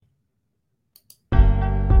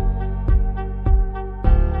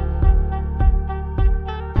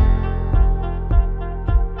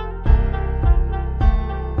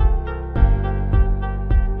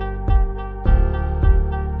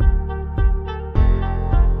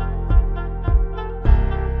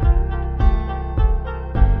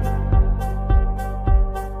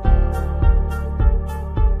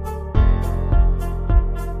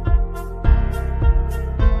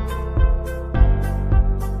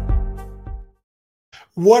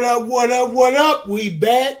What up, what up, what up? We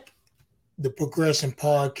back. The Progression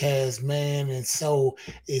Podcast, man. And so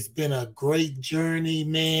it's been a great journey,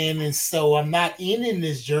 man. And so I'm not ending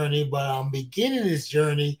this journey, but I'm beginning this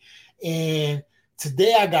journey. And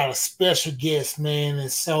today I got a special guest, man.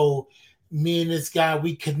 And so me and this guy,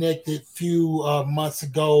 we connected a few months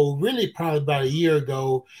ago, really probably about a year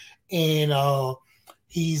ago. And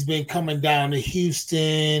he's been coming down to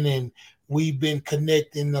Houston and we've been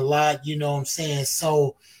connecting a lot, you know what I'm saying?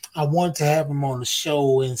 So I wanted to have him on the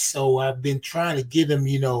show, and so I've been trying to get him,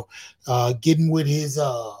 getting with his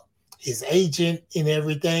agent and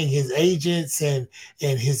everything, his agents and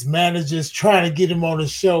his managers, trying to get him on the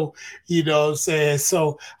show, you know what I'm saying?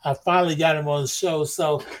 So I finally got him on the show.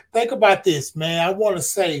 So think about this, man. I want to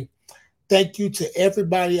say thank you to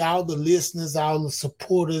everybody, all the listeners, all the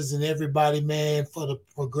supporters, and everybody, man, for the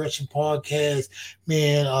Progression Podcast,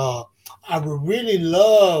 man. I would really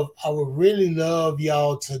love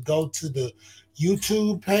y'all to go to the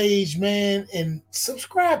YouTube page, man, and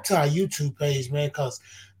subscribe to our YouTube page, man, because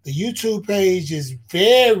the YouTube page is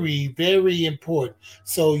very, very important.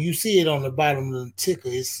 So you see it on the bottom of the ticker.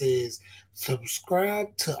 It says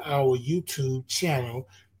subscribe to our YouTube channel,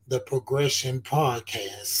 the Progression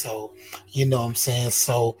Podcast. So you know what I'm saying.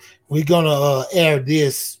 So we're gonna air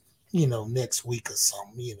this, next week or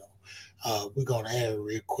something. We're gonna air it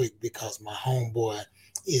real quick because my homeboy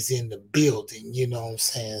is in the building. You know what I'm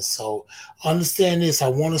saying. So understand this. I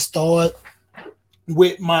want to start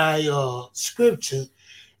with my scripture.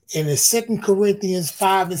 And in 2 Corinthians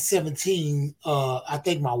 5:17, I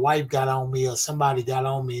think my wife got on me or somebody got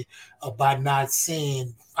on me about not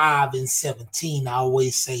saying 5:17. I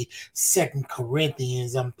always say 2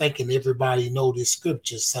 Corinthians. I'm thinking everybody know this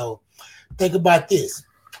scripture. So think about this.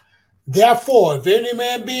 Therefore, if any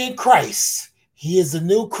man be in Christ, he is a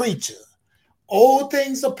new creature. Old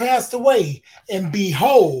things are passed away, and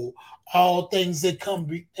behold, all things that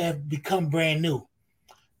have become brand new.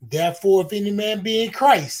 Therefore, if any man be in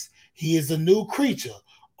Christ, he is a new creature.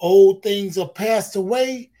 Old things are passed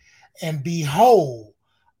away, and behold,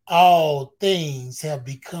 all things have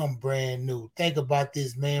become brand new. Think about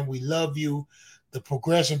this, man. We love you, the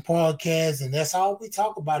Progression Podcast, and that's all we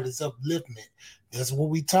talk about is upliftment. That's what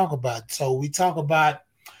we talk about. So we talk about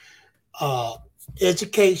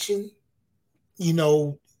education,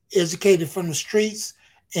 educated from the streets,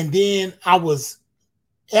 and then I was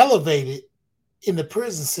elevated in the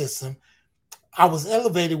prison system. I was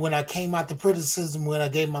elevated when I came out the prison system when I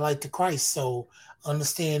gave my life to Christ. So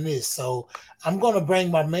understand this. So I'm going to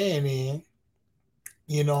bring my man in.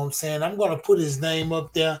 You know what I'm saying? I'm going to put his name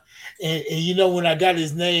up there. And when I got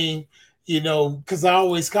his name, because I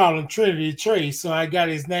always call him Trinity Tre. So I got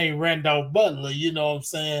his name Randolph Butler, you know what I'm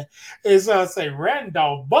saying? And so I say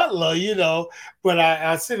Randolph Butler, but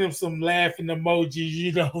I sent him some laughing emojis,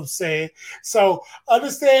 you know what I'm saying? So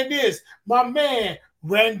understand this, my man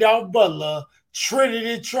Randolph Butler,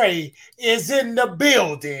 Trinity Tre, is in the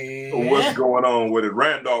building. What's going on with it?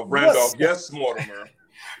 Randolph, yes, Mortimer.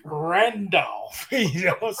 Randolph, you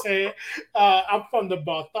know what I'm saying? I'm from the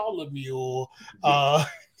Bartholomew.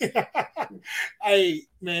 Hey,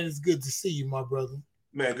 man, it's good to see you, my brother.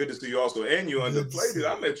 Man, good to see you also. And you underplayed it.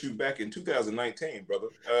 I met you back in 2019, brother.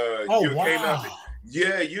 You wow. Came out.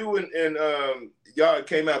 You and y'all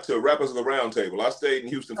came out to Rappers of the Round Table. I stayed in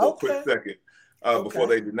Houston for a quick second before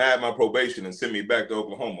they denied my probation and sent me back to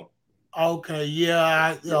Oklahoma. Okay,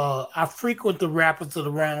 yeah, I frequent the Rappers of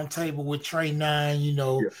the Round Table with Trey 9,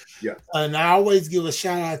 Yeah. And I always give a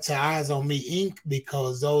shout out to Eyes on Me Inc.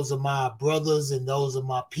 because those are my brothers and those are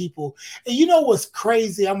my people. And you know what's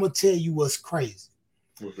crazy? I'm gonna tell you what's crazy.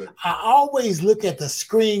 What's that? I always look at the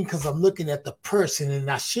screen because I'm looking at the person,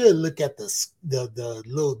 and I should look at the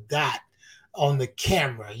little dot on the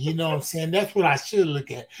camera. You know what I'm saying? That's what I should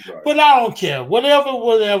look at. Right. But I don't care. Whatever.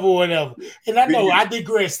 And I know I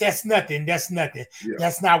digress. That's nothing. Yeah.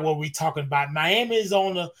 That's not what we're talking about. Miami is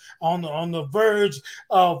on the verge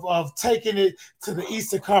of taking it to the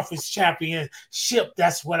Eastern Conference Championship.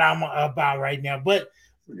 That's what I'm about right now. But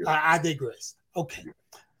I digress. Okay.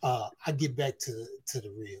 I get back to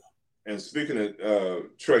the real. And speaking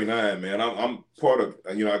of Trey 9, man, I'm part of,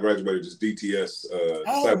 I graduated as DTS,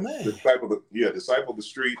 Disciple of the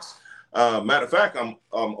Streets. Matter of fact, I'm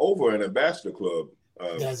over in Ambassador Club.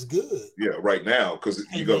 That's good. Yeah, right now, because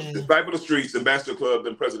you go Disciple of the Streets, Ambassador Club,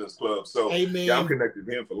 then President's Club. So I'm connected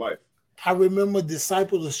to him for life. I remember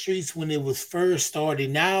Disciple of the Streets when it was first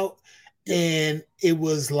starting out. And it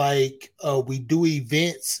was like we do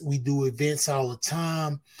events all the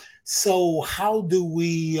time. So how do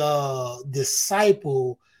we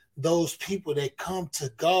disciple those people that come to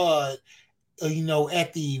God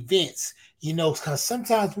at the events, because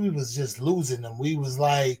sometimes we was just losing them. We was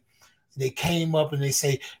like, they came up and they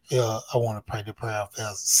say, I want to pray the prayer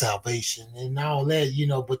of salvation and all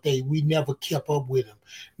that, but we never kept up with them.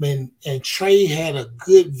 Man, and Trey had a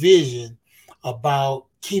good vision about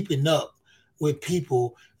keeping up with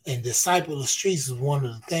people, and Disciple of the Streets is one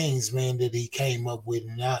of the things, man, that he came up with.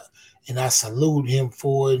 And I salute him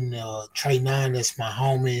for it. And Trey Nine, that's my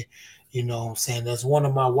homie, what I'm saying? That's one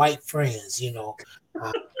of my white friends, You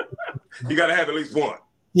got to have at least one.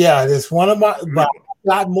 Yeah, that's one of my, but a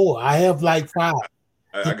lot more. I have like 5.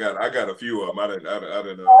 I got a few of them. I didn't I have a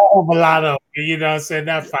lot of them, what I'm saying?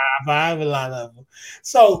 Not 5, I have a lot of them.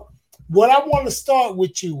 So what I want to start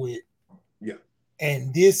with you with,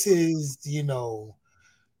 and this is,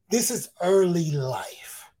 this is early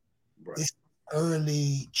life. Right. This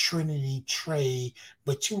early Trinity Tre,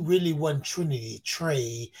 but you really wasn't Trinity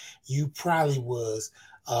Tre. You probably was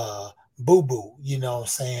Boo Boo, what I'm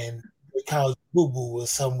saying? Because Boo Boo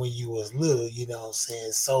was somewhere you was little, what I'm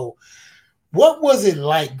saying? So what was it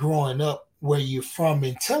like growing up where you're from?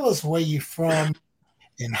 And tell us where you're from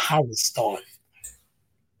and how it started.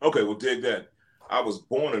 Okay, well, dig that. I was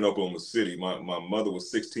born in Oklahoma City. My mother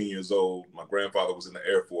was 16 years old. My grandfather was in the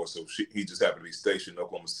Air Force, so he just happened to be stationed in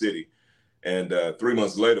Oklahoma City. And 3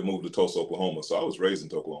 months later, moved to Tulsa, Oklahoma. So I was raised in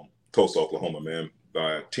Tulsa, Oklahoma, man.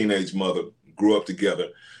 By a teenage mother, grew up together.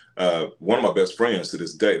 One of my best friends to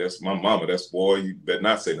this day. That's my mama. That's, boy, you better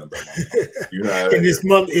not say nothing about my mama. And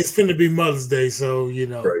it's finna be Mother's Day, so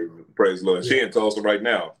Praise Lord. She in Tulsa right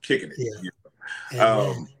now, kicking it.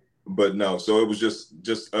 Yeah. But no, so it was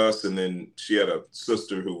just us, and then she had a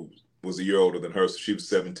sister who was a year older than her, so she was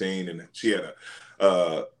 17, and she had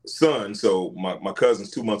a son. So my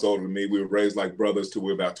cousin's 2 months older than me. We were raised like brothers till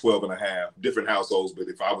we were about 12 and a half, different households, but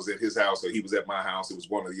if I was at his house or he was at my house, it was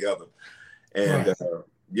one or the other. And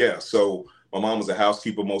so my mom was a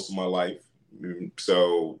housekeeper most of my life.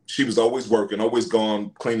 So she was always working, always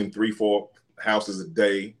gone, cleaning 3-4 houses a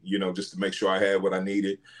day, just to make sure I had what I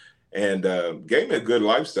needed. And gave me a good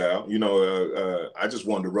lifestyle. I just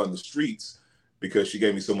wanted to run the streets because she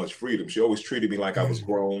gave me so much freedom. She always treated me like I was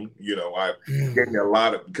grown. I gave me a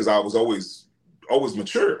lot of, because I was always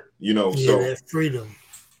mature. So that freedom.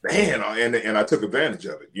 Man, and I took advantage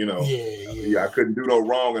of it. I couldn't do no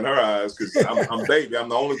wrong in her eyes because I'm baby. I'm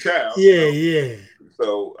the only child.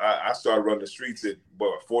 So I started running the streets at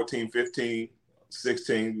 14, 15,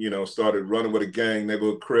 16. Started running with a gang,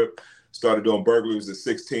 neighborhood crip. Started doing burglaries at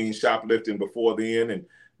 16, shoplifting before then, and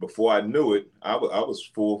before I knew it, I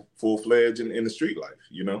was full-fledged in the street life,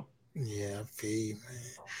 Yeah, I feel you, man.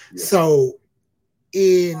 Yeah. So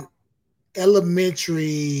in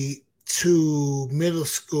elementary to middle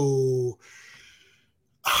school,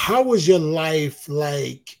 how was your life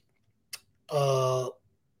like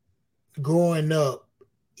growing up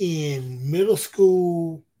in middle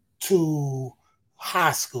school to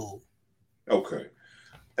high school? Okay.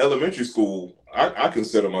 Elementary school, I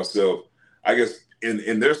consider myself, I guess,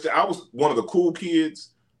 in their I was one of the cool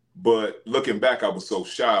kids, but looking back, I was so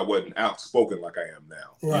shy. I wasn't outspoken like I am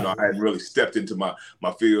now. Right. I hadn't really stepped into my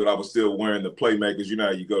field. I was still wearing the Playmakers.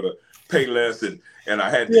 How you go to Payless and I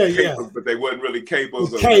had the capers, but they wasn't really capers.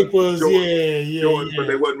 Capers, Jordans, but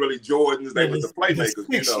they wasn't really Jordans. They was the Playmakers.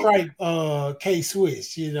 The stripe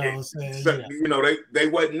K-Swiss, what I'm saying. So, they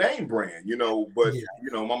wasn't name brand, but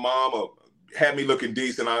my mom had me looking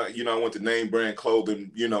decent. I went to name brand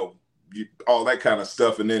clothing, all that kind of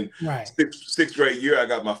stuff. And then sixth grade year, I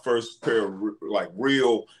got my first pair of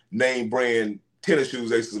real name brand tennis shoes.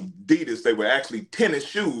 They was Adidas. They were actually tennis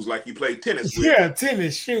shoes, like you played tennis with. Yeah,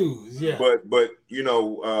 tennis shoes. Yeah. But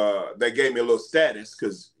they gave me a little status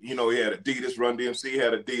because he had Adidas. Run DMC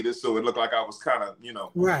had Adidas, so it looked like I was kind of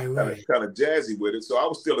kind of jazzy with it. So I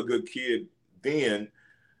was still a good kid then.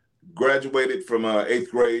 Graduated from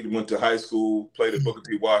 8th grade, went to high school, played at Booker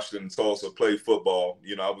T. Washington, Tulsa, played football.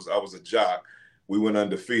 I was a jock. We went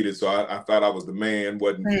undefeated, so I thought I was the man.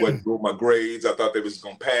 Wasn't doing my grades. I thought they was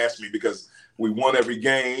gonna pass me because we won every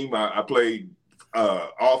game. I played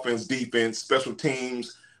offense, defense, special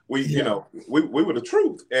teams. We were the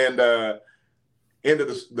truth. And end of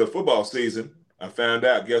the football season, I found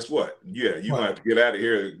out, guess what? Yeah, you're going to have to get out of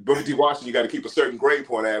here. Booker T. Washington, you got to keep a certain grade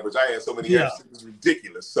point average. I had so many F's, it was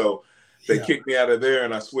ridiculous. So they kicked me out of there,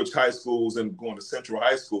 and I switched high schools and going to Central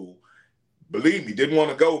High School. Believe me, didn't want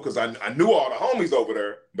to go because I knew all the homies over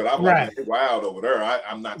there, but I'm like, wild over there.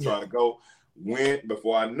 I'm not trying to go. Went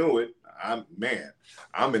before I knew it. I'm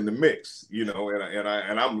in the mix, and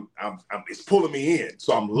I'm it's pulling me in.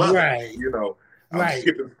 So I'm loving it, I'm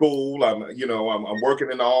skipping school. I'm working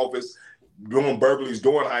in the office. doing burglaries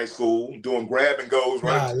during high school, doing grab and goes,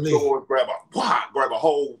 running to the stores, grab a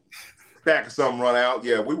whole stack of something, run out.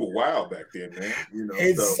 Yeah, we were wild back then, man.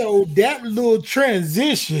 And so that little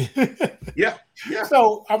transition. Yeah.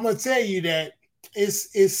 So I'm gonna tell you that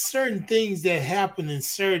it's certain things that happen in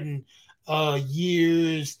certain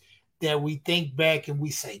years that we think back and we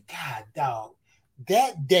say, God, dog,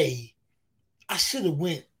 that day I should have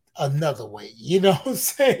went another way. You know what I'm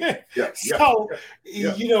saying? And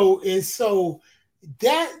so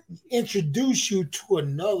that introduced you to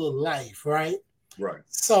another life, right? Right.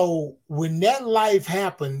 So when that life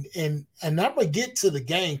happened, and I'm gonna get to the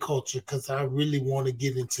gang culture because I really want to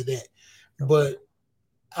get into that, but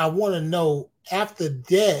I want to know after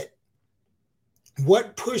that,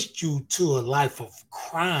 what pushed you to a life of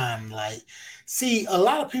crime? Like, see, a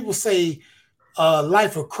lot of people say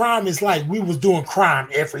life of crime is like we was doing crime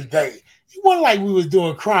every day. It wasn't like we was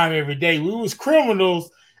doing crime every day. We was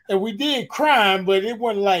criminals and we did crime, but it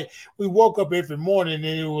wasn't like we woke up every morning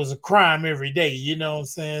and it was a crime every day. You know what I'm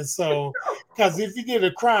saying? So, because if you did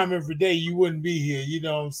a crime every day, you wouldn't be here. You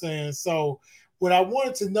know what I'm saying? So, what I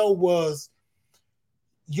wanted to know was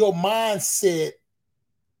your mindset,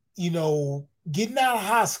 getting out of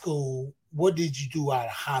high school. What did you do out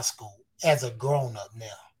of high school as a grown-up now?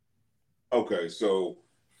 Okay, so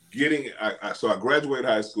I graduated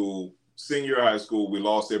high school. Senior high school, we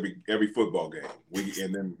lost every football game.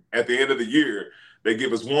 And then at the end of the year, they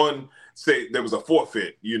give us say there was a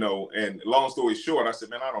forfeit, and long story short, I said,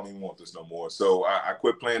 man, I don't even want this no more. So I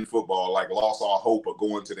quit playing football, like lost all hope of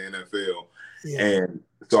going to the NFL. Yeah. And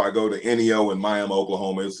so I go to NEO in Miami,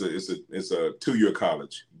 Oklahoma. It's a 2-year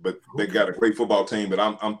college, but they got a great football team, but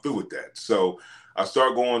I'm through with that. So I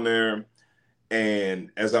start going there.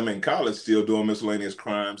 And as I'm in college, still doing miscellaneous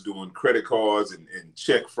crimes, doing credit cards and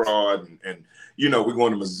check fraud. And we're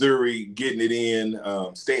going to Missouri, getting it in,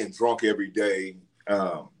 staying drunk every day.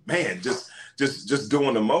 Man, just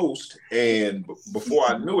doing the most. And before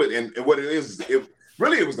I knew it, and what it is, it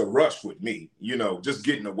was the rush with me, just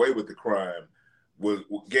getting away with the crime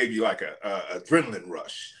gave you like a adrenaline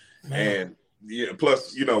rush. Man. And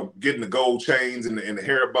plus, getting the gold chains and the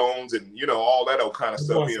hair bones and, all that old kind of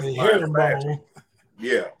stuff.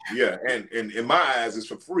 Yeah. And in my eyes, it's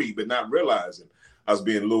for free, but not realizing I was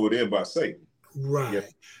being lured in by Satan. Right. Yeah.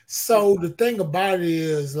 So the thing about it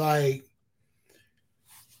is, like,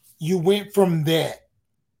 you went from that.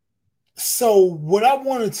 So what I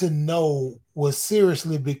wanted to know was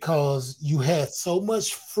seriously because you had so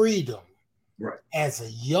much freedom as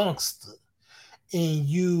a youngster and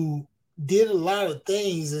you did a lot of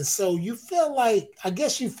things. And so you felt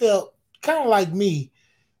kind of like me.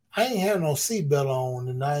 I ain't have no seatbelt on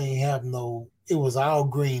and I ain't have it was all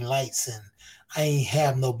green lights and I ain't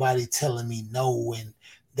have nobody telling me no and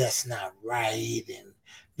that's not right. And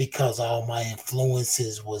because all my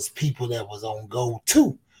influences was people that was on go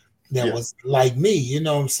too, that was like me, you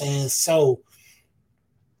know what I'm saying? So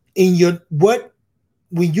when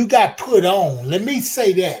you got put on, let me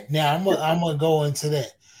say that. Now I'm gonna go into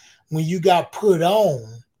that. When you got put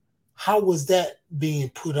on, how was that being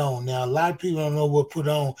put on? Now, a lot of people don't know what put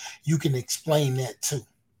on. You can explain that too.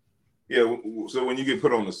 Yeah. So when you get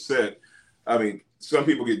put on the set, I mean, some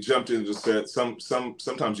people get jumped into the set.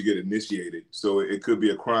 Sometimes you get initiated. So it could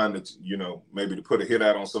be a crime that, maybe to put a hit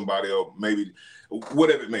out on somebody or maybe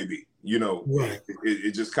whatever it may be, Right.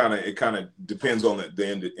 It just kind of depends on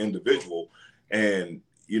the individual. And,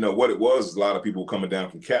 what it was, a lot of people coming down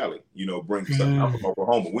from Cali, bringing stuff out from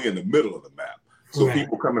Oklahoma. We're in the middle of the map. So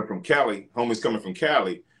people coming from Cali, homies coming from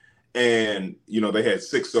Cali, and, they had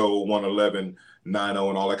 6-0, 111, 9-0,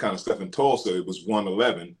 and all that kind of stuff. In Tulsa, it was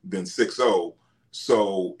 111, then 6-0.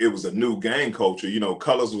 So it was a new gang culture.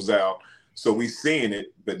 Colors was out. So we seeing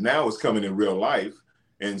it, but now it's coming in real life.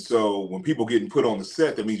 And so when people getting put on the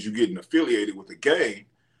set, that means you're getting affiliated with the gang.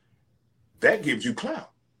 That gives you clout.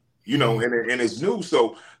 And it's new.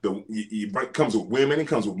 So it comes with women, it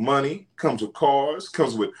comes with money, comes with cars,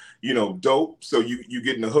 comes with, dope. So you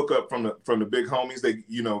getting the hookup from the big homies.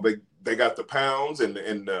 They got the pounds and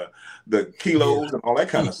the kilos and all that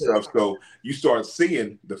kind of stuff. So you start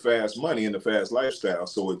seeing the fast money and the fast lifestyle.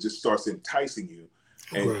 So it just starts enticing you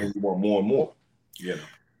and you want more and more,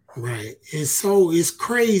 Right. And so it's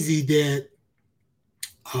crazy that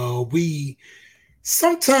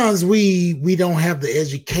sometimes we don't have the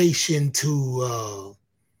education to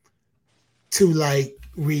like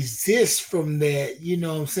resist from that, you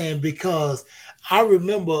know what I'm saying? Because I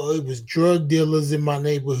remember it was drug dealers in my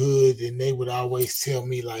neighborhood and they would always tell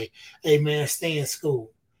me like, hey man, stay in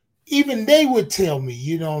school. Even they would tell me,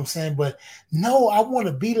 you know what I'm saying? But no, I want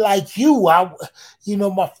to be like you.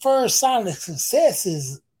 My first sign of success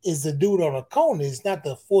is is the dude on the corner. It's not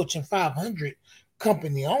the Fortune 500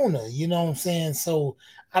 company owner. You know what I'm saying? So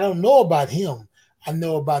I don't know about him. I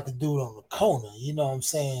know about the dude on the corner. You know what I'm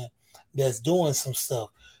saying? That's doing some stuff.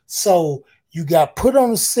 So you got put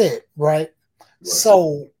on the set, right?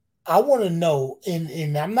 So I want to know,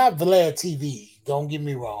 and I'm not Vlad TV. Don't get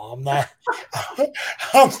me wrong. I'm not.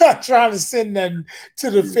 I'm not trying to send nothing to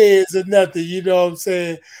the feds or nothing. You know what I'm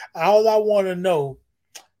saying? All I want to know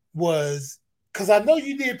was, because I know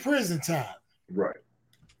you did prison time, Right.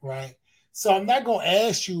 Right. So I'm not gonna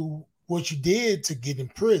ask you what you did to get in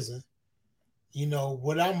prison. You know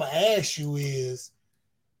what I'm gonna ask you is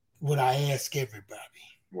what I ask everybody.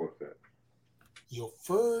 What's that? Your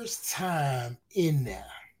first time in there.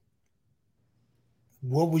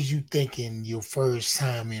 What was you thinking your first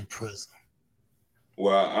time in prison?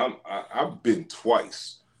 Well, I've been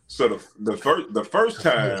twice. So the first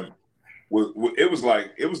time it was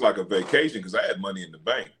like a vacation because I had money in the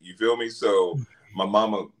bank. You feel me? So my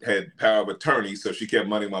mama had power of attorney, so she kept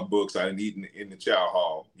money in my books. I didn't eat in the chow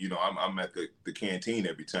hall. You know, I'm at the canteen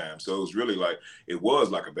every time. So it was really like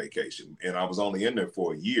a vacation, and I was only in there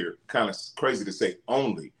for a year. Kind of crazy to say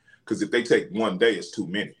only, because if they take one day, it's too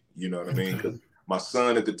many. You know what I mean? Because my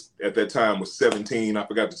son at that time was 17. I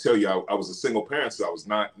forgot to tell you, I was a single parent, so I was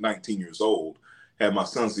not 19 years old. Had my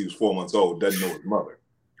son since he was 4 months old. Doesn't know his mother.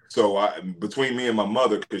 So between me and my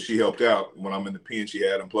mother, because she helped out when I'm in the pen, she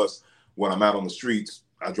had him. Plus, when I'm out on the streets,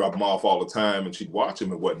 I drop him off all the time, and she'd watch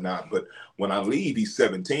him and whatnot. But when I leave, he's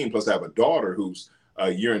 17. Plus, I have a daughter who's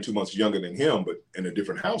a year and 2 months younger than him, but in a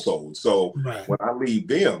different household. So when I leave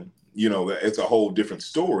them, you know, it's a whole different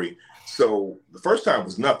story. So the first time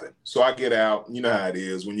was nothing. So I get out. You know how it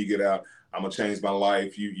is when you get out. I'm gonna change my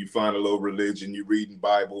life. You find a little religion. You're reading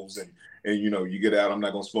Bibles and you know, you get out, I'm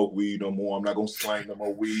not gonna smoke weed no more. I'm not gonna slang no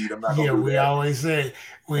more weed. I'm not gonna do we that. always say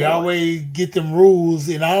always get them rules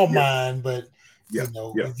in our mind, but you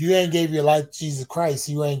know, if you ain't gave your life to Jesus Christ,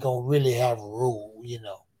 you ain't gonna really have a rule, you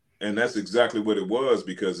know. And that's exactly what it was,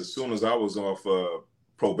 because as soon as I was off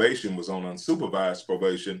probation, was on unsupervised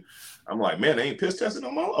probation, I'm like, man, they ain't piss testing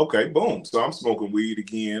no more. Okay, boom. So I'm smoking weed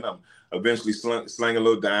again. I'm eventually slanging a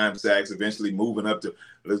little dime sacks, eventually moving up to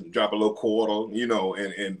let's drop a little quarter, you know,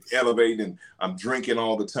 and elevating. And I'm drinking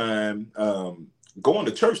all the time, going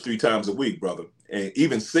to church 3 times a week, brother, and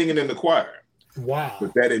even singing in the choir. Wow.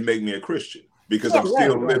 But that didn't make me a Christian, because I'm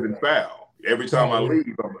still living foul. Every time I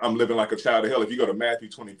leave, I'm living like a child of hell. If you go to Matthew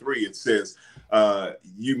 23, it says,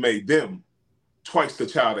 you made them twice the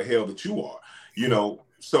child of hell that you are, you know.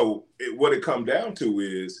 So what it come down to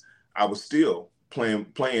is I was still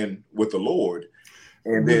playing with the Lord.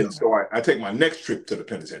 And then so I take my next trip to the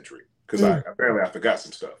penitentiary, because apparently I forgot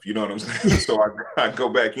some stuff. You know what I'm saying? So I go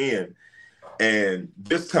back in, and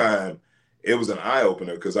this time it was an eye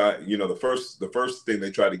opener, because the first thing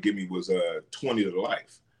they tried to give me was 20 to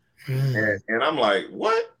life. And I'm like,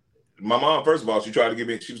 what? My mom, first of all, she tried to give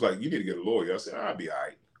me, she was like, you need to get a lawyer. I said, I'll be all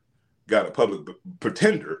right. Got a public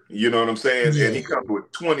pretender, you know what I'm saying? And he comes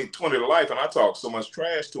with 20 to life, and I talk so much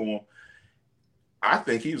trash to him. I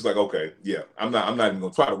think he was like, okay, I'm not even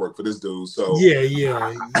gonna try to work for this dude. So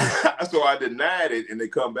so I denied it, and they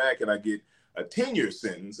come back and I get a 10-year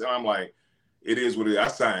sentence. And I'm like, it is what it is. I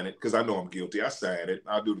sign it because I know I'm guilty. I sign it.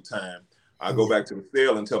 I'll do the time. I go back to the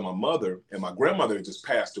cell and tell my mother, and my grandmother had just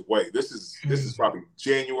passed away. This is probably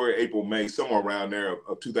January, April, May, somewhere around there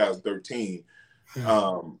of 2013.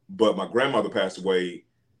 But my grandmother passed away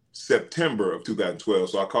September of 2012.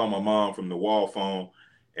 So I called my mom from the wall phone,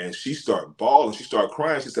 and she started bawling. She started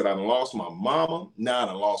crying. She said, I done lost my mama. Now I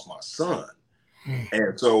done lost my son.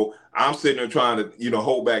 And so I'm sitting there trying to, you know,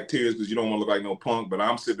 hold back tears, because you don't want to look like no punk, but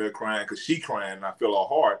I'm sitting there crying because she crying, and I feel her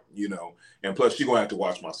heart, you know, and plus she gonna have to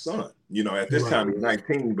watch my son, you know, at this time he's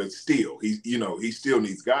 19, but still, he still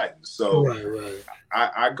needs guidance. So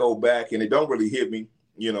I go back, and it don't really hit me.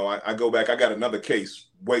 You know, I go back, I got another case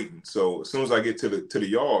waiting. So as soon as I get to the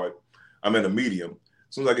yard, I'm in a medium.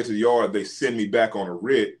 As soon as I get to the yard, they send me back on a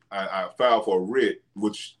writ. I file for a writ,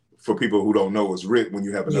 which for people who don't know is writ. When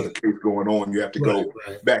you have another case going on, you have to go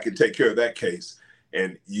back and take care of that case.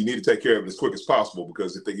 And you need to take care of it as quick as possible,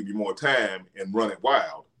 because if they give you more time and run it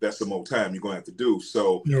wild, that's the more time you're going to have to do.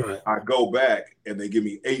 So I go back, and they give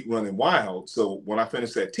me 8 running wild. So when I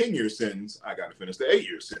finish that 10-year sentence, I got to finish the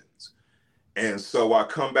 8-year sentence. And so I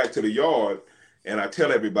come back to the yard, and I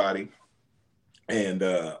tell everybody, and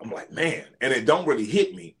I'm like, man, and it don't really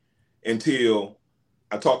hit me until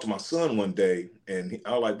I talked to my son one day, and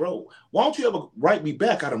I was like, bro, why don't you ever write me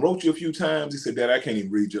back? I done wrote you a few times. He said, Dad, I can't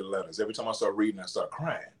even read your letters. Every time I start reading, I start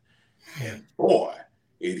crying. And boy,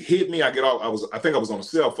 it hit me. I think I was on a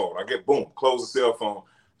cell phone. I get, boom, close the cell phone.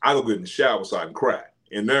 I go get in the shower so I can cry.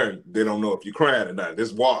 in there, they don't know if you're crying or not.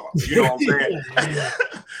 This water, you know what I'm saying?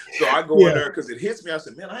 So I go in there because it hits me. I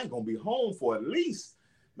said, man, I ain't gonna be home for at least,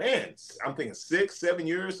 man, I'm thinking 6-7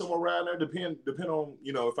 years, somewhere around there. Depend on,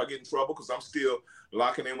 you know, if I get in trouble, because I'm still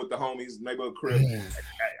locking in with the homies, neighborhood crib.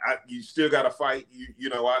 You still got to fight. You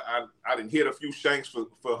know, I didn't hit a few shanks for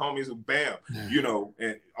homies who bam, you know,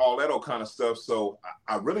 and all that old kind of stuff. So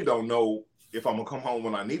I really don't know if I'm gonna come home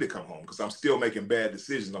when I need to come home, because I'm still making bad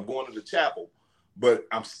decisions. I'm going to the chapel, but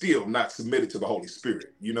I'm still not submitted to the Holy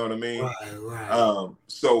Spirit. You know what I mean? Right.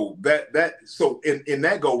 So so in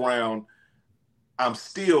that go round, I'm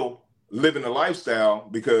still living the lifestyle,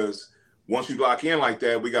 because once you lock in like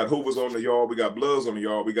that, we got Hoovers on the yard, we got Bloods on the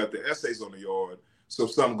yard, we got the essays on the yard. So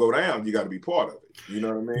if something go down, you got to be part of it. You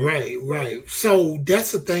know what I mean? Right. So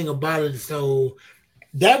that's the thing about it. So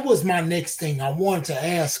that was my next thing I wanted to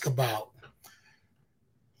ask about.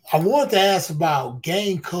 I wanted to ask about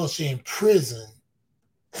gang culture in prison.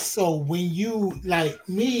 So when you, like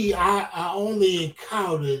me, I only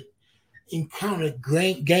encountered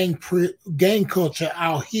gang culture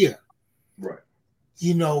out here. Right.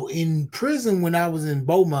 You know, in prison when I was in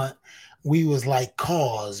Beaumont, we was like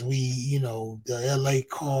cars. We, you know, the LA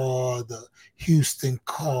car, the Houston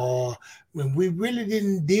car, when we really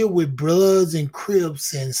didn't deal with Bloods and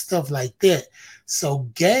Crips and stuff like that. So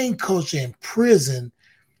gang culture in prison,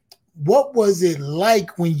 what was it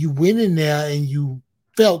like when you went in there and you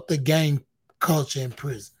felt the gang culture in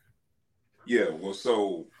prison? Yeah, well,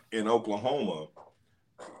 so in Oklahoma,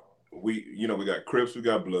 we got Crips, we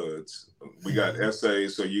got Bloods, we got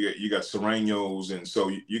essays, so you got Serenos, and so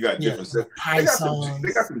you got different stuff. They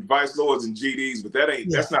got some Vice Lords and GDs, but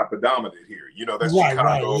that's not predominant here. You know, that's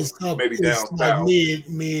Chicago, maybe down south,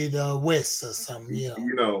 mid west or something. Yeah,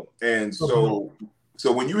 you know, and so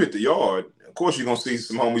when you hit the yard, of course you're gonna see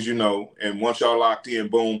some homies, you know, and once y'all locked in,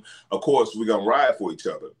 boom, of course we're gonna ride for each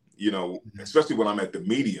other. You know, especially when I'm at the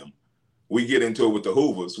medium. We get into it with the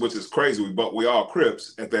Hoovers, which is crazy. We all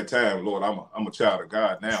Crips at that time. Lord, I'm a child of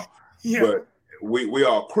God now. Yeah. But we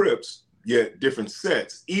all Crips, yet different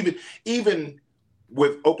sets. Even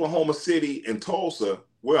with Oklahoma City and Tulsa,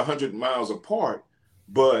 we're 100 miles apart.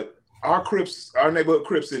 But our Crips, our neighborhood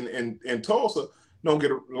Crips in Tulsa, don't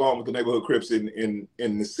get along with the neighborhood Crips in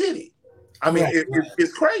the city. I mean,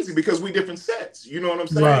 it's crazy because we different sets. You know what I'm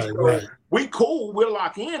saying? Right. We cool, we're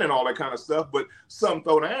locked in and all that kind of stuff. But some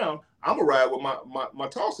throw down. I'm gonna ride with my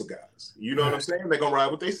Tulsa guys. You know what I'm saying? They're gonna ride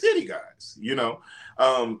with their city guys. You know,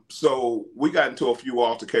 so we got into a few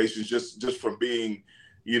altercations just from being,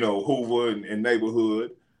 you know, Hoover and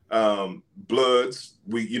neighborhood. Bloods,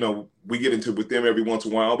 we get into it with them every once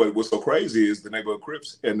in a while. But what's so crazy is the neighborhood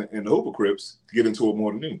Crips and the Hoover Crips get into it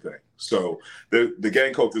more than anything. So the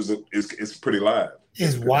gang culture is pretty live.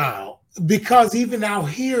 It's wild. Because even out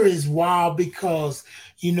here is wild, because,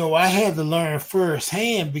 you know, I had to learn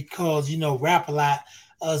firsthand because, you know, rap a lot,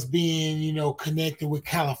 us being, you know, connected with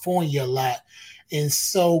California a lot. And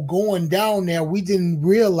so going down there, we didn't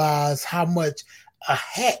realize how much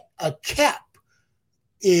a cap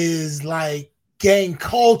is like gang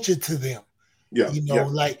culture to them. Yeah. You know,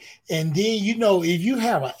 like, and then, you know, if you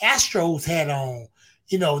have an Astros hat on,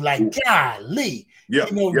 you know, like, golly,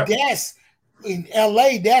 you know, that's, in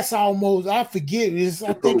LA, that's almost, I forget,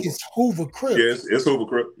 I think it's Hoover Crip. Yes, it's Hoover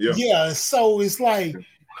Crip. Yeah. Yeah. So it's like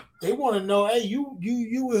they want to know, hey, you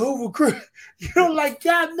with Hoover Crip. You know, like,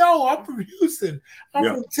 God, no, I'm from Houston. I'm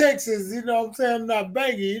from Texas, you know what I'm saying? I'm not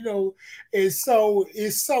banging, you know. And so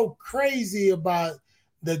it's so crazy about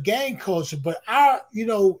the gang culture. But you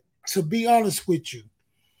know, to be honest with you,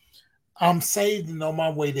 I'm saved and on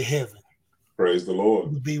my way to heaven. Praise the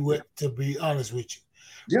Lord. To be honest with you.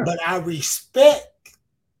 Yeah. But I respect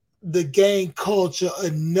the gang culture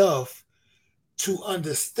enough to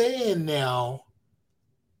understand now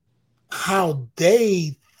how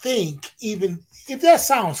they think, even if that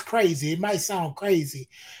sounds crazy. It might sound crazy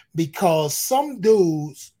because some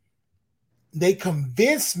dudes, they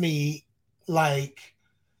convince me, like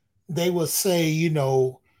they will say, you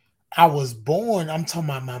know, I was born, I'm talking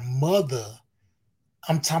about my mother,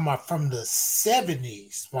 I'm talking about from the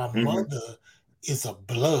 70s. My mother is a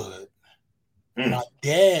Blood. My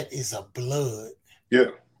dad is a Blood. Yeah.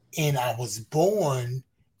 And I was born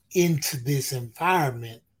into this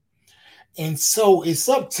environment. And so it's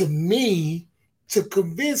up to me to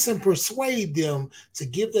convince and persuade them to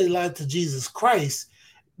give their life to Jesus Christ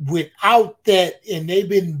without that. And they've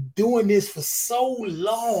been doing this for so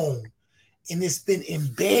long, and it's been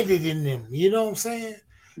embedded in them. You know what I'm saying?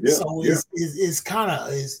 Yeah, so it's kind of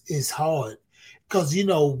it's hard because, you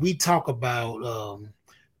know, we talk about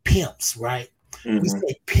pimps, right? We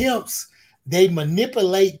say pimps, they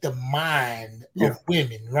manipulate the mind of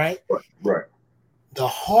women, right? Right. The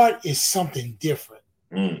heart is something different.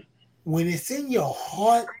 Mm. When it's in your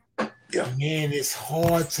heart, man, it's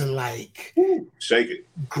hard to like shake it,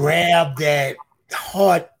 grab that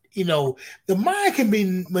heart. You know, the mind can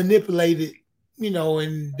be manipulated, you know,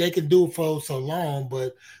 and they can do it for so long,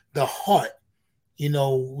 but the heart, you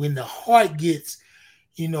know, when the heart gets,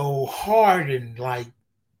 you know, hardened, like,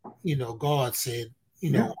 you know, God said, you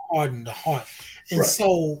know, harden the heart. And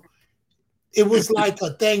so it was like a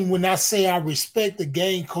thing when I say I respect the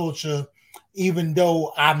gang culture, even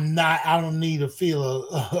though I don't need to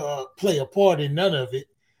feel play a part in none of it.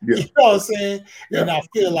 You know what I'm saying? And I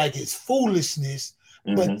feel like it's foolishness,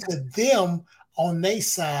 but to them on their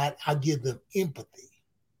side, I give them empathy.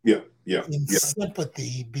 And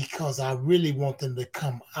sympathy because I really want them to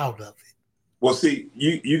come out of it. Well, see,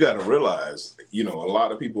 you got to realize, you know, a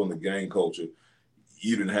lot of people in the gang culture,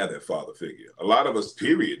 you didn't have that father figure. A lot of us,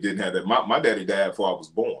 period, didn't have that. My daddy died before I was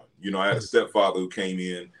born. You know, I had a stepfather who came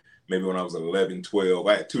in maybe when I was 11, 12.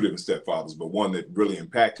 I had two different stepfathers, but one that really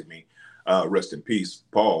impacted me, rest in peace,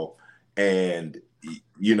 Paul. And,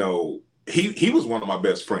 you know, he was one of my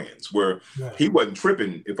best friends where he wasn't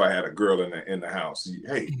tripping if I had a girl in the house.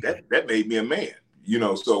 Hey, that made me a man. You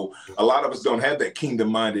know, so a lot of us don't have that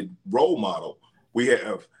kingdom-minded role model. We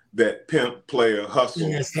have that pimp, player, hustle.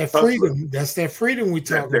 Yeah, that's that freedom. That's that freedom we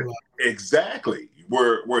talking about. Exactly.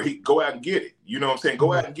 Where he go out and get it. You know what I'm saying?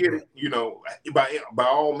 Go out and get it, you know, by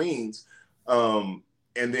all means. And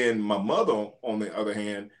then my mother, on the other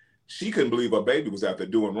hand, she couldn't believe her baby was out there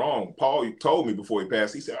doing wrong. Paul told me before he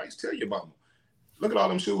passed, he said, I used to tell your mama, look at all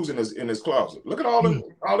them shoes in his closet. Look at all them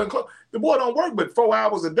clothes. The boy don't work but 4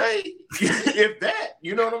 hours a day, if that.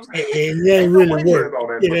 You know what I'm saying? It ain't really work.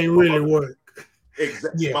 It ain't really work.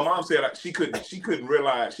 Exactly. Yeah. My mom said she couldn't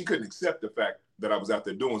realize, she couldn't accept the fact that I was out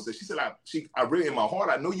there doing. So she said, I really in my heart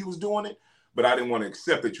I knew you was doing it, but I didn't want to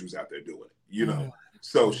accept that you was out there doing it. You know.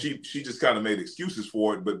 So she just kind of made excuses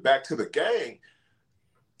for it. But back to the gang,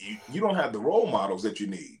 you don't have the role models that you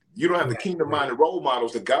need. You don't have the kingdom-minded role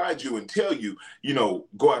models to guide you and tell you, you know,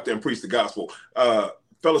 go out there and preach the gospel.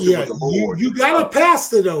 Fellowship with the Lord. You got a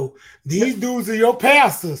pastor though. These dudes are your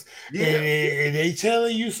pastors, and they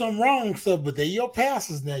telling you some wrong stuff, but they your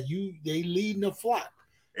pastors now. They leading the flock.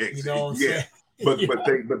 You know what I'm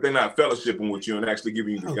saying? But they're not fellowshipping with you and actually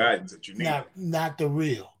giving you the guidance that you need. Not the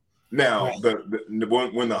real. Now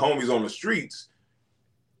when the homies on the streets,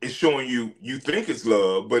 it's showing you think it's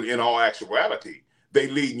love, but in all actuality, they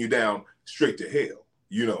leading you down straight to hell.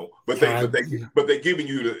 You know, but they giving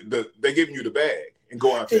you the bag. And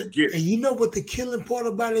go out there and get it. And you know what the killing part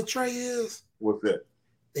about it, Trey, is? What's that?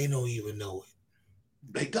 They don't even know it.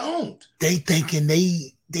 They don't. They thinking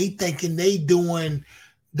they doing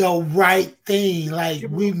the right thing. Like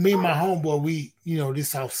me and my homeboy, you know,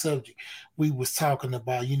 this off subject. We was talking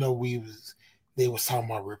about, you know, they was talking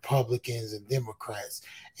about Republicans and Democrats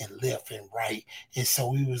and left and right. And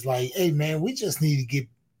so we was like, hey man, we just need to get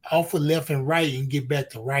off of left and right and get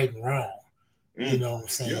back to right and wrong. You know what I'm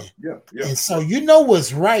saying? Yeah. And so you know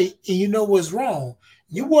what's right and you know what's wrong.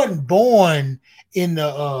 You wasn't born in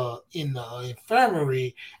the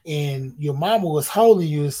infirmary and your mama was holding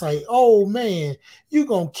you. It's like, oh man, you're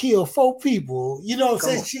gonna kill 4 people. You know what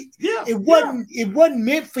I'm saying? It wasn't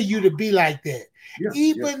meant for you to be like that.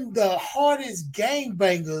 Even the hardest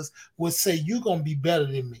gangbangers would say you're gonna be better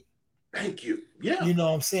than me. Thank you. Yeah. You know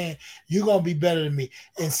what I'm saying? You're gonna be better than me.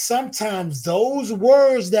 And sometimes those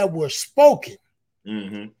words that were spoken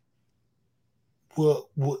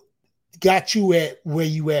got you at where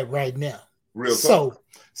you at right now. Real talk.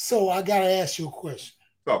 So I gotta ask you a question.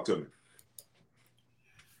 Talk to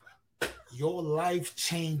me. Your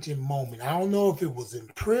life-changing moment. I don't know if it was in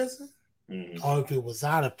prison or if it was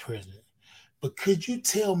out of prison, but could you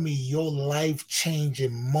tell me your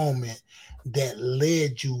life-changing moment that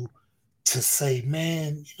led you to say,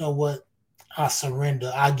 man, you know what? I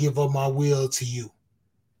surrender. I give up my will to you.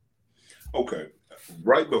 Okay.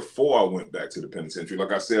 Right before I went back to the penitentiary,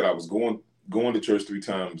 like I said, I was going to church 3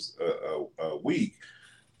 times a week.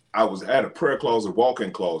 I was at a prayer closet,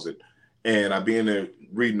 walk-in closet, and I'd be in there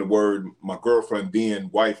reading the word. My girlfriend, then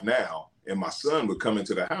wife now, and my son would come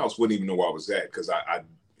into the house, wouldn't even know where I was at because I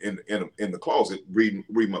in the closet reading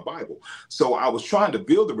my Bible. So I was trying to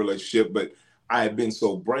build a relationship, but I had been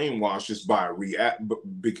so brainwashed just by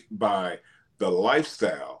the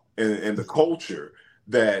lifestyle and the culture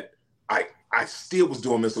that I still was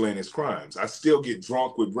doing miscellaneous crimes. I still get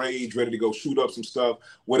drunk with rage, ready to go shoot up some stuff,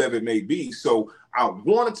 whatever it may be. So I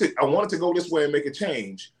wanted to go this way and make a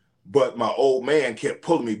change, but my old man kept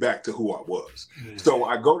pulling me back to who I was. So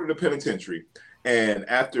I go to the penitentiary, And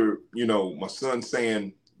after, my son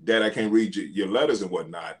saying, Dad, I can't read your letters and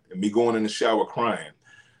whatnot, and me going in the shower crying,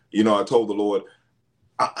 I told the Lord,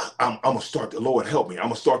 I'm gonna start. The Lord help me. I'm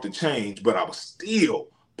gonna start to change, but I was still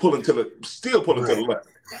pulling to the left, still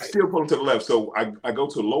pulling to the left. So I go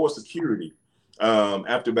to lower security.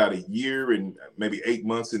 After about a year and maybe 8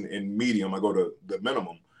 months in medium, I go to the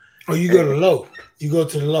minimum. Oh, you go to low. You go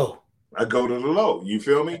to the low. I go to the low. You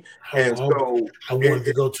feel me? And so I wanted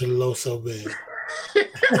to go to the low so bad.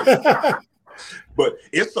 But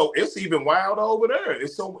it's even wild over there.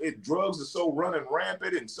 Drugs are so running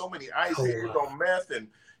rampant, and so many ice heads on meth, and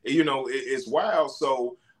it's wild.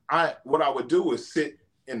 So what I would do is sit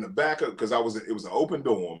in the back of, because it was an open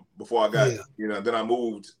dorm before I got then I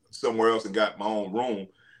moved somewhere else and got my own room,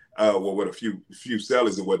 with a few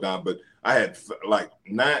cellies and whatnot. But I had like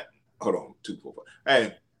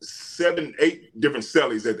 7, 8 different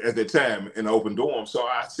cellies at the time in the open dorm. So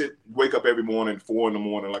I wake up every morning, 4 in the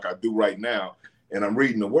morning, like I do right now, and I'm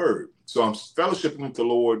reading the word. So I'm fellowshipping with the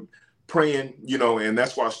Lord, praying, and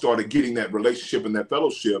that's why I started getting that relationship and that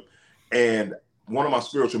fellowship. And one of my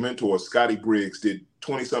spiritual mentors, Scotty Briggs, did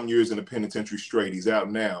 20-some years in the penitentiary straight. He's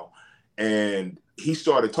out now. And he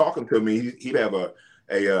started talking to me. He'd have a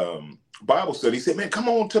Bible study. He said, man, come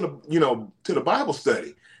on to the Bible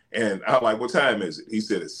study. And I'm like, what time is it? He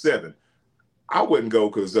said, it's 7. I wouldn't go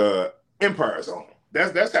because Empire's on.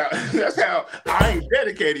 That's how I ain't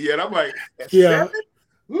dedicated yet. I'm like, 7?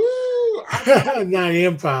 Woo, not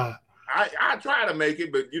Empire. I try to make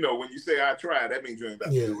it, but when you say I try, that means you ain't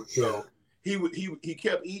about to do it. So he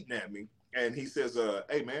kept eating at me, and he says,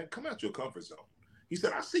 hey man, come out your comfort zone. He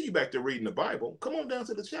said, I see you back there reading the Bible. Come on down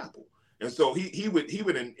to the chapel. And so he would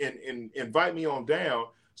invite me on down.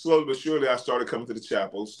 Slowly but surely, I started coming to the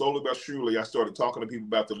chapel. Slowly but surely, I started talking to people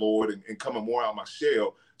about the Lord and coming more out of my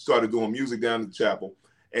shell. Started doing music down at the chapel.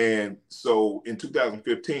 And so in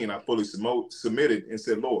 2015, I fully submitted and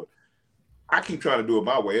said, Lord, I keep trying to do it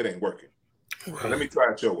my way. It ain't working. Right. Let me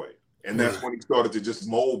try it your way. And that's when he started to just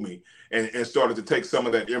mold me and started to take some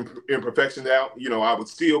of that imperfection out. I would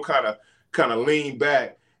still kind of lean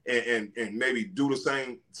back and maybe do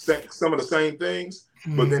some of the same things.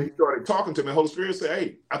 But then he started talking to me. Holy Spirit said,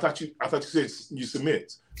 hey, I thought you said you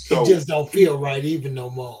submit. So it just don't feel right even no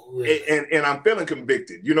more. Really. And I'm feeling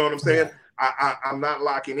convicted. You know what I'm saying? Yeah. I'm not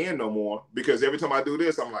locking in no more, because every time I do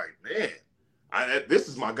this, I'm like, man, this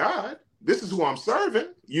is my God. This is who I'm serving,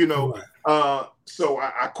 Right. So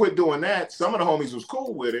I quit doing that. Some of the homies was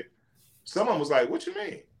cool with it. Some of them was like, what you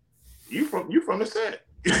mean? You from the set.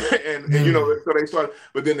 and so they started,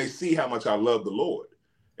 but then they see how much I love the Lord.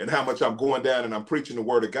 And how much I'm going down and I'm preaching the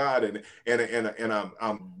word of God and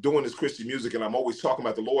I'm doing this Christian music, and I'm always talking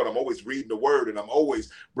about the Lord. I'm always reading the word, and I'm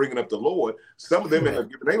always bringing up the Lord. Some of them end up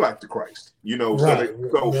giving their life to Christ, Right.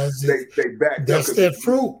 So they back. That's their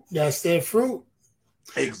fruit. That's their fruit.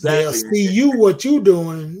 Exactly. They'll see you what you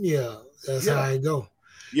doing. Yeah, that's how I go.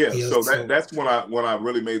 Yeah. So that's when I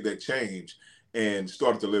really made that change and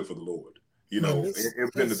started to live for the Lord. It was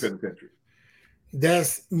in the penitentiary.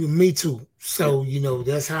 That's me too. So,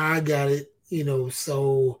 that's how I got it,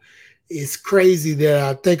 so it's crazy that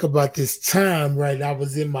I think about this time, right? I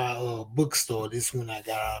was in my bookstore. This when I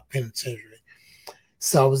got out of penitentiary.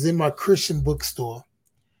 So I was in my Christian bookstore.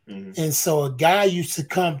 Mm-hmm. And so a guy used to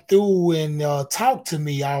come through and talk to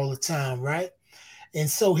me all the time, right? And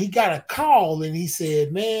so he got a call and he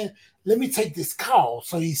said, man, let me take this call.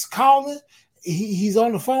 So he's calling. He's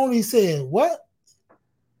on the phone. He said, what?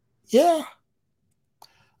 Yeah.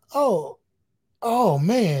 Oh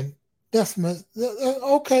man, that's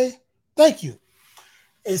okay. Thank you.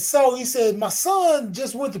 And so he said, my son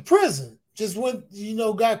just went to prison,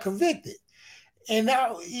 got convicted. And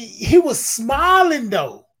now he was smiling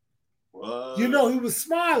though. What? He was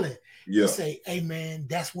smiling. Yeah. He said, hey man,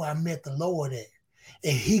 that's where I met the Lord at.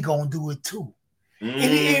 And he gonna do it too. And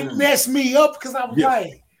it messed me up because I was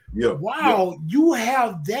like, wow, you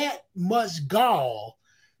have that much gall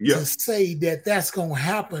to say that going to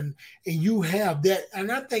happen, and you have that,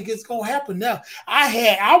 and I think it's going to happen now.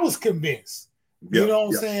 I was convinced,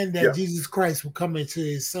 I'm saying, that Jesus Christ would come into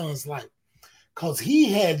his son's life, because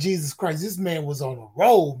he had Jesus Christ. This man was on the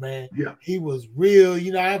road, man. Yeah. He was real.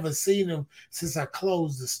 I haven't seen him since I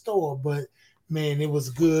closed the store, but man, it was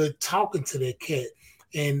good talking to that cat.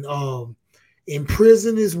 And in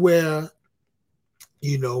prison is where,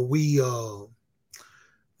 we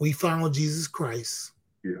found Jesus Christ.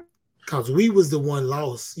 Because we was the one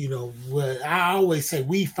lost, where I always say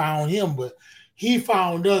we found him, but he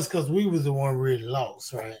found us because we was the one really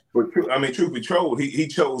lost, right? But truth be told, he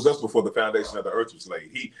chose us before the foundation of the earth was laid.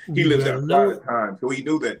 He lives outside of time, so he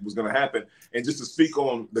knew that was going to happen. And just to speak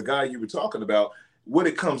on the guy you were talking about, what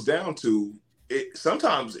it comes down to,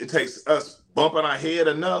 sometimes it takes us bumping our head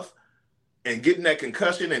enough and getting that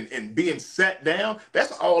concussion and being sat down.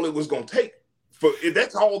 That's all it was going to take.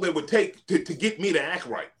 That's all it would take to get me to act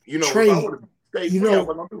right. Trey, if I would have stayed free, I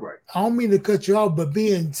wasn't going to do right. I don't mean to cut you off, but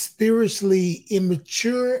being spiritually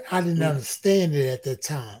immature, I didn't understand it at that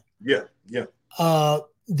time. Yeah.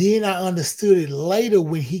 Then I understood it later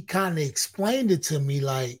when he kind of explained it to me,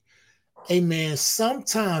 like, hey man,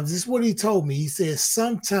 sometimes, this is what he told me. He said,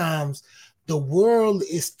 sometimes the world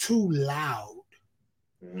is too loud.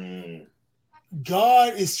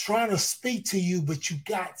 God is trying to speak to you, but you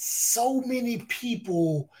got so many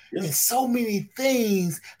people and so many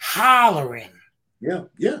things hollering. Yeah.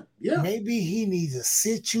 Maybe he needs to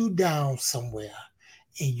sit you down somewhere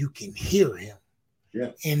and you can hear him.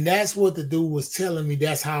 Yeah. And that's what the dude was telling me.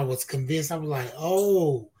 That's how I was convinced. I was like,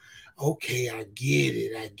 oh, okay, I get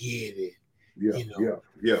it.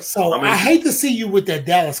 Yeah. So I hate to see you with that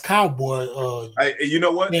Dallas Cowboy. You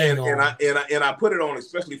know what? And I put it on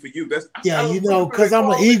especially for you. Because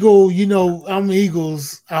I'm an Eagle. I'm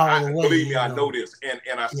Eagles all the way. Believe me, I know this.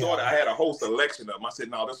 And I started. I had a whole selection of them. I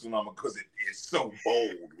said, no, this one because it is so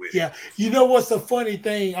bold with it. Yeah. You know what's the funny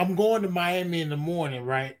thing? I'm going to Miami in the morning,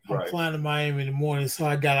 right? I'm flying to Miami in the morning, so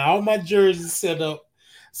I got all my jerseys set up.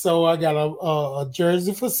 So I got a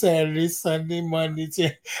jersey for Saturday, Sunday, Monday.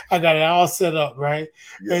 I got it all set up, right?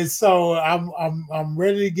 Yeah. And so I'm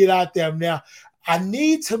ready to get out there now. I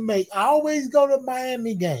need to I always go to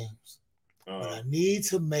Miami games, but I need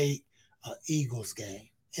to make an Eagles game,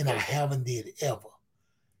 and I haven't did it ever.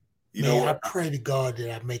 I pray to God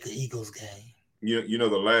that I make an Eagles game. The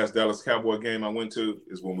last Dallas Cowboy game I went to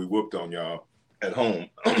is when we whooped on y'all at home.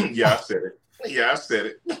 Yeah, I said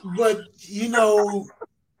it. But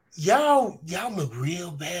Y'all look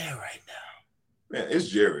real bad right now. Man, it's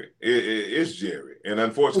Jerry. It's Jerry. And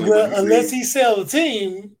unfortunately, unless he sell the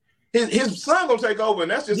team, his son gonna take over,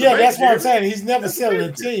 and that's just that's what I'm saying. He's never selling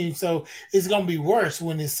the team, so it's gonna be worse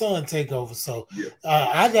when his son take over. So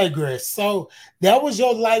I digress. So that was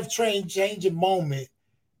your life changing moment,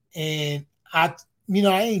 and I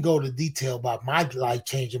ain't go to detail about my life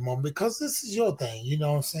changing moment because this is your thing. You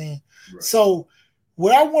know what I'm saying? Right. So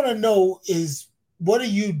what I want to know is, what are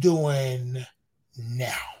you doing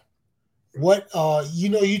now? What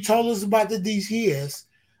you told us about the DCS,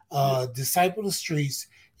 Disciple the Streets.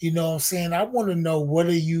 You know what I'm saying? I want to know, what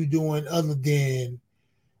are you doing other than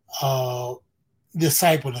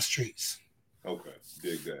Disciple the Streets? Okay,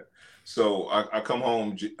 dig that. So I come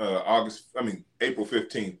home April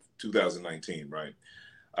 15th, 2019, right?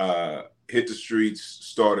 Hit the streets,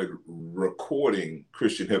 started recording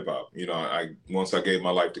Christian hip hop. Once I gave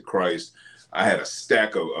my life to Christ, I had a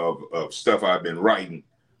stack of stuff I've been writing,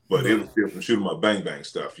 but it was still from shooting my bang bang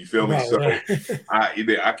stuff. You feel me?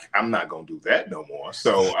 I'm not gonna do that no more.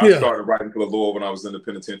 So I started writing for the Lord when I was in the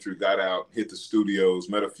penitentiary. Got out, hit the studios,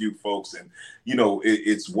 met a few folks, and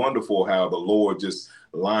it's wonderful how the Lord just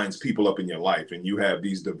lines people up in your life, and you have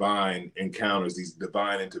these divine encounters, these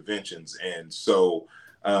divine interventions. And so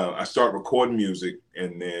I start recording music,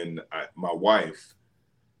 and then my wife,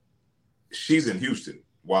 she's in Houston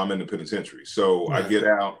while I'm in the penitentiary. So I get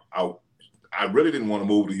out. I really didn't want to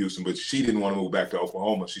move to Houston, but she didn't want to move back to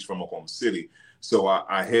Oklahoma. She's from Oklahoma City. So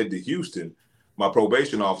I head to Houston. My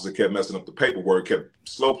probation officer kept messing up the paperwork, kept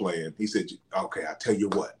slow playing. He said, okay, I tell you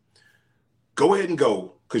what, go ahead and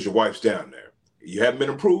go, because your wife's down there. You haven't been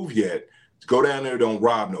approved yet. Go down there, don't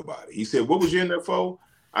rob nobody. He said, what was you in there for?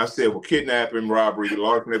 I said, well, kidnapping, robbery,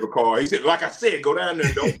 larceny of a car. He said, like I said, go down there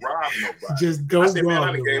and don't rob nobody. Just don't. I said, man,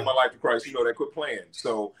 I done gave my life to Christ. That quit playing.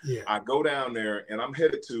 So I go down there, and I'm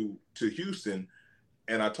headed to Houston,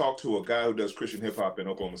 and I talked to a guy who does Christian hip hop in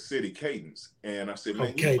Oklahoma City, Cadence. And I said,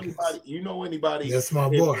 man, you know anybody? That's my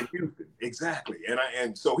boy. In Houston? Exactly.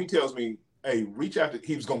 And so he tells me, hey, reach out to.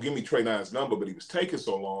 He was gonna give me Tre 9's number, but he was taking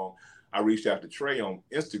so long. I reached out to Tre on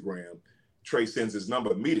Instagram. Tre sends his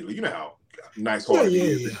number immediately. You know how nice heart he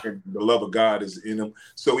is, and the love of God is in him.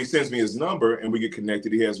 So he sends me his number, and we get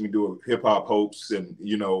connected. He has me do a hip hop hopes, and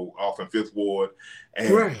off in Fifth Ward,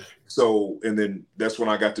 and so, and then that's when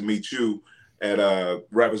I got to meet you at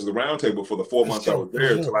Rappers of the Round Table for the 4 months I was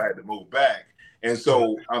there until I had to move back. And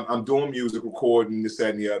so I'm doing music, recording this,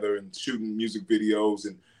 that, and the other, and shooting music videos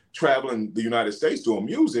and traveling the United States doing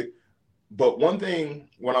music. But one thing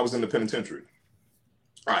when I was in the penitentiary,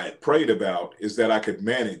 I had prayed about is that I could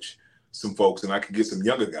manage some folks and I could get some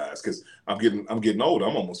younger guys, because I'm getting older.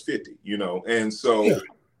 I'm almost 50, and so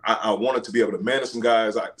I wanted to be able to manage some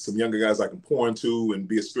guys, some younger guys I can pour into and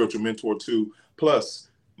be a spiritual mentor to. Plus,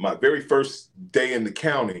 my very first day in the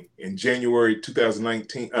county in January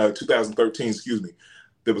 2013, excuse me,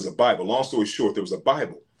 there was a Bible. Long story short, there was a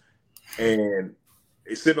Bible. And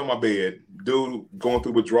it's sitting on my bed. Dude going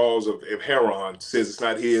through withdrawals of heroin, says it's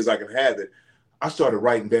not his, I can have it. I started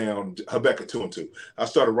writing down Habakkuk 2 and 2. I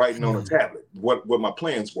started writing on a tablet what my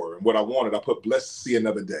plans were and what I wanted. I put blessed to see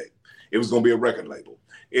another day. It was going to be a record label.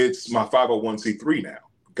 It's my 501c3 now.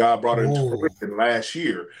 God brought it into fruition last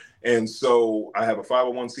year. And so I have a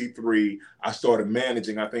 501c3. I started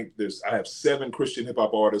managing. I have 7 Christian hip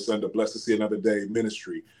hop artists under Blessed to See Another Day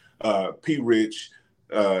ministry. P. Rich,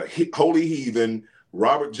 Holy Heathen,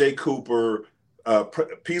 Robert J. Cooper,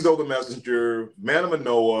 Pizzo the Messenger, Man of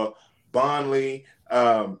Manoah, Bonley.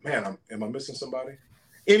 Am I missing somebody?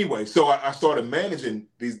 Anyway, so I started managing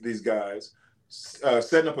these guys,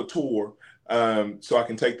 setting up a tour. So I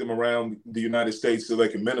can take them around the United States so they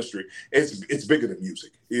can ministry. It's bigger than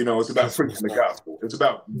music. It's about preaching the gospel. It's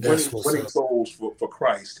about winning souls for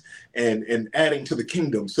Christ and adding to the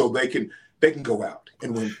kingdom so they can go out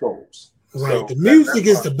and win souls. Right. So the music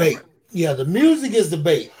is the bait. Yeah, the music is the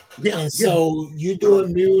bait. Yeah. And so you're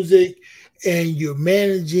doing music and you're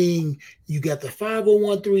managing, you got the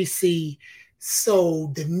 501c.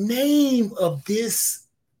 So the name of this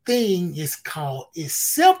thing is called It's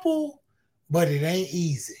Simple, but it ain't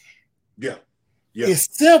easy. Yeah.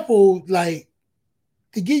 It's simple, like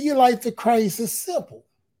to give your life to Christ is simple.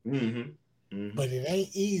 But it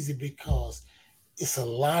ain't easy because it's a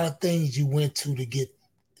lot of things you went to get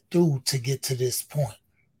through to get to this point.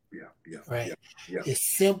 Right. Yeah. It's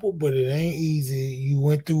simple, but it ain't easy. You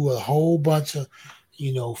went through a whole bunch of,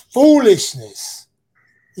 foolishness.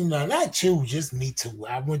 Not you, just me too.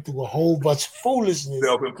 I went through a whole bunch of foolishness.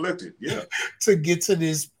 Self-inflicted, yeah. To get to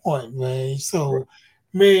this point, man. So,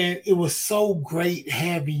 man, it was so great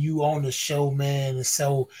having you on the show, man. And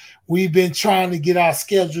so we've been trying to get our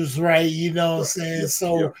schedules right, what I'm saying?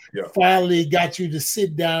 So finally got you to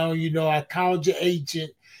sit down. I called your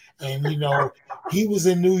agent and, he was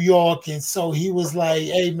in New York. And so he was like,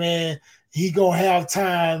 hey, man, he gonna have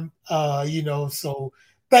time, so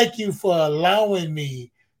thank you for allowing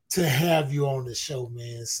me to have you on the show,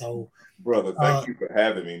 man. So, brother, thank you for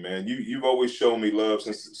having me, man. You've always shown me love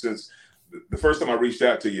since the first time I reached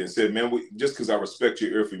out to you and said, man, just because I respect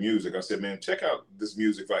your ear for music, I said, man, check out this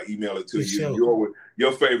music if I email it to you. Sure.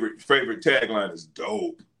 Your favorite tagline is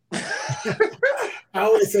dope. I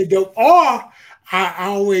always say dope. Or I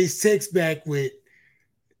always text back with,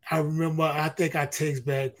 I think I text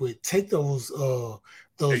back with, take those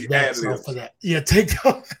backs off of that. Yeah, take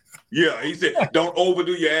those. Yeah, he said, don't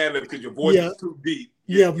overdo your ad-lib because your voice is too deep.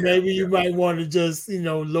 Maybe you might want to just,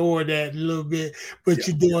 lower that a little bit, but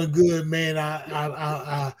you're doing good, man.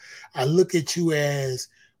 I look at you as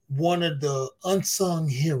one of the unsung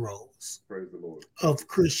heroes, praise the Lord, of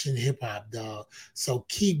Christian hip hop, dog. So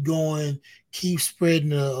keep going, keep spreading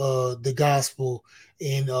the gospel,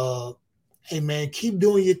 and hey, man, keep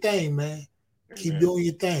doing your thing, man. Keep doing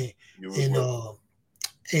your thing.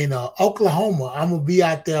 In Oklahoma, I'm gonna be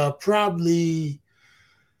out there probably,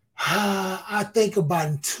 I think about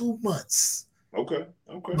in 2 months. Okay.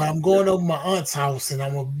 But I'm going over my aunt's house and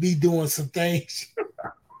I'm gonna be doing some things.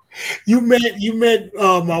 You met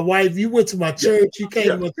my wife. You went to my church. You came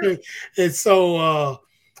to my church, and so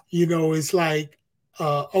it's like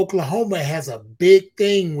Oklahoma has a big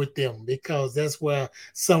thing with them because that's where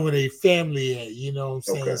some of their family at, you know what I'm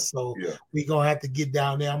saying? Okay. So we're going to have to get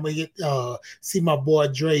down there. I'm going to get see my boy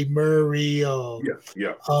Dre Murray,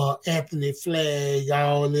 Anthony Flagg,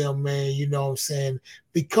 all of them, man, you know what I'm saying?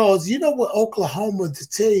 Because you know what, Oklahoma, to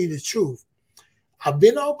tell you the truth, I've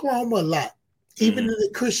been to Oklahoma a lot, even in the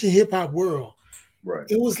Christian hip hop world. Right.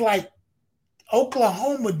 It was like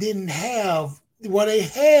Oklahoma didn't have, they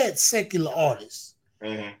had secular artists.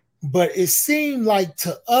 Mm-hmm. But it seemed like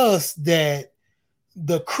to us that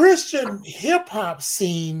the Christian hip hop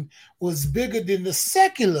scene was bigger than the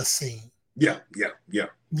secular scene. Yeah,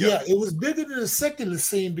 it was bigger than the secular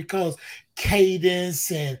scene because Cadence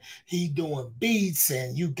and he doing beats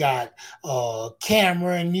and you got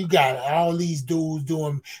Cameron, you got all these dudes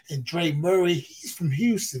doing, and Dre Murray, he's from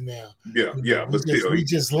Houston now. We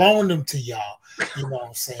just loaned him to y'all. You know what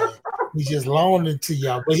I'm saying? We just loaned him to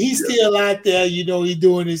y'all. But he's still out there, he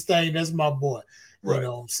doing his thing. That's my boy. Right. You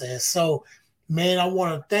know what I'm saying? So, man, I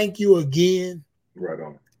want to thank you again. Right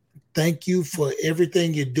on. Thank you for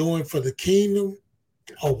everything you're doing for the kingdom,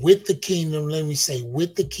 or with the kingdom. Let me say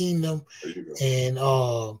with the kingdom. And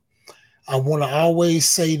I want to always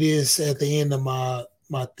say this at the end of my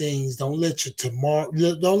things. Don't let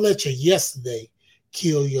your yesterday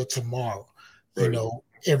kill your tomorrow. Right. You know,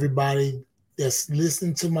 everybody that's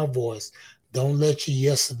listening to my voice, don't let your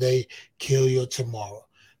yesterday kill your tomorrow.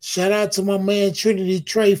 Shout out to my man Trinity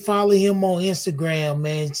Tre. Follow him on Instagram,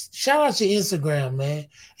 man. Shout out your Instagram, man,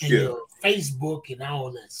 and your Facebook and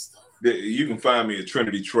all that stuff. You can find me at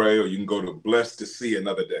Trinity Tre, or you can go to Blessed to See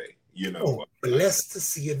Another Day. You know, blessed to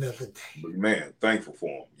see another day. Man, thankful for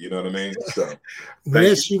him. You know what I mean? So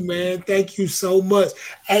bless you, man. Thank you so much.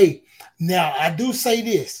 Hey, now I do say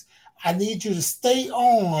this. I need you to stay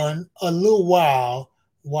on a little while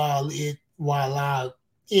I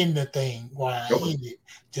end the thing. While I end it,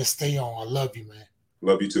 just stay on. I love you, man.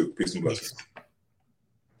 Love you too. Peace and blessings.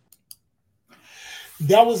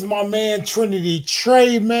 That was my man Trinity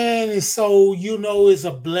Tre, man. And so, you know, it's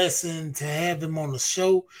a blessing to have him on the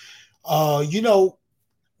show. You know,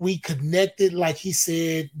 we connected, like he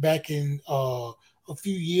said, back in a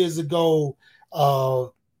few years ago,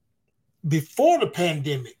 before the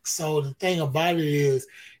pandemic. So the thing about it is,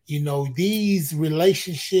 you know, these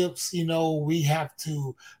relationships, you know, we have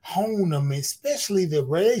to hone them, especially the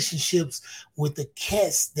relationships with the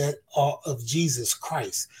cats that are of Jesus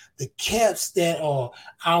Christ. The cats that are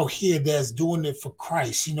out here that's doing it for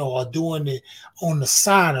Christ, you know, are doing it on the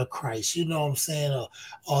side of Christ, you know what I'm saying?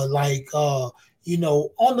 Or like, you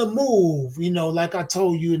know, on the move, you know, like I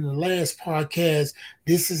told you in the last podcast,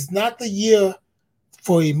 this is not the year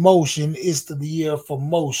for emotion, it's the year for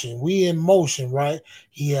motion. We in motion, right?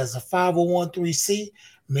 He has a 501(c)(3).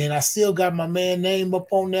 Man, I still got my man name up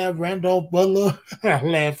on there, Randolph Butler. I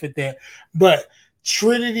laugh at that. But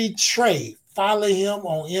Trinity Tre, follow him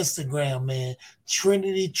on Instagram, man.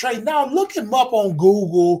 Trinity Tre. Now look him up on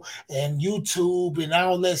Google and YouTube and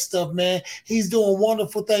all that stuff, man. He's doing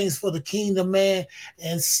wonderful things for the kingdom, man.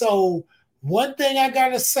 And so one thing I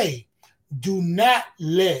gotta say, do not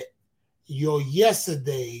let your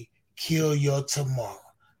yesterday kill your tomorrow.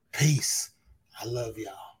 Peace. I love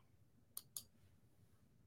y'all.